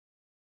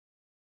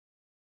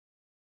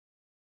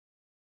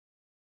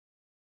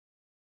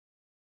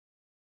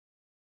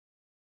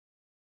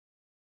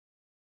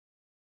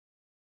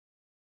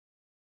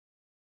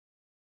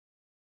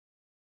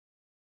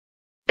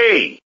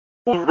Hey,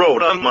 who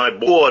wrote on my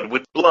board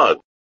with blood?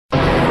 I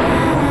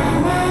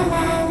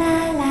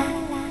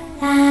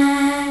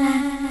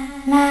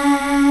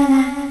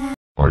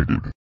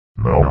did.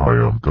 Now I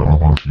am gonna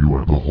hunt you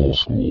and the whole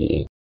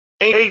school.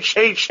 H.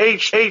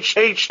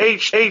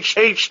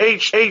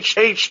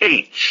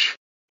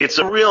 It's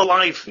a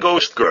real-life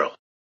ghost girl.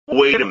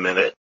 Wait a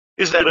minute.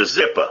 Is that a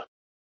zipper?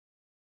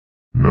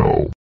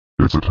 No.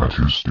 It's a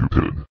tattoo,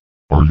 stupid.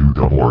 Are you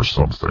dumb or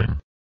something?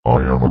 I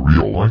am a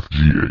real-life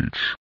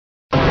GH.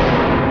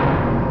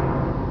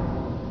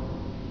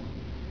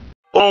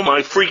 Oh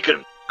my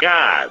freaking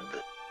God!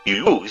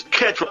 You used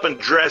ketchup and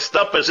dressed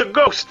up as a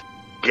ghost!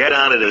 Get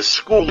out of this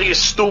school, you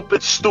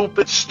stupid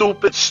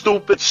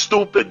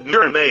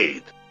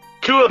mermaid!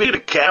 Two of you the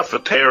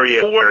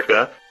cafeteria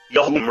worker,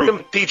 your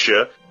homeroom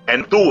teacher,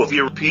 and two of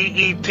your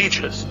PE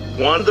teachers,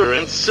 Wanda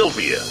and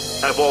Sylvia,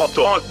 have all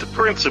talked to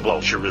Principal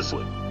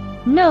Shirisley.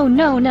 No.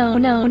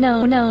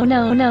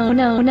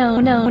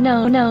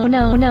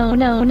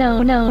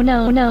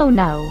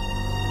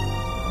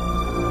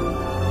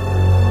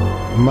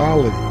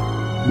 Molly,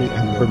 me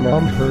and your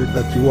mom heard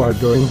that you are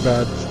doing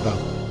bad stuff.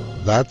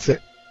 That's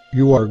it.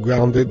 You are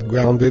grounded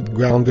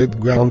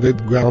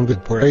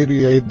for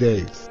 88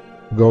 days.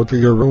 Go to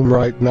your room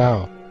right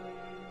now.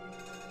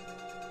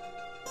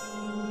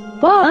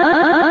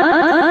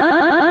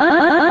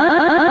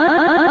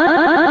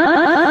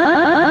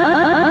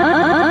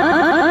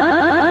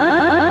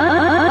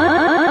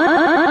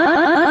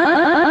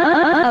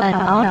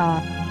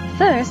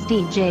 First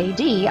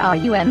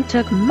DJDRUM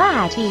took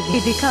my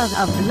TV because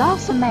of the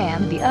loss of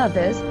man the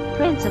others.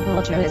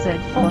 Principal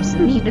Charizard forced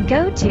me to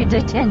go to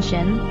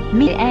detention.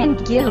 Me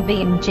and Gil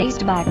being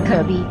chased by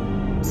Kirby,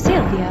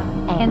 Sylvia,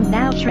 and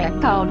now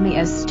Shrek called me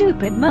a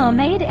stupid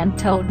mermaid and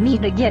told me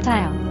to get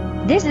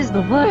out. This is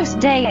the worst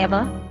day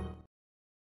ever.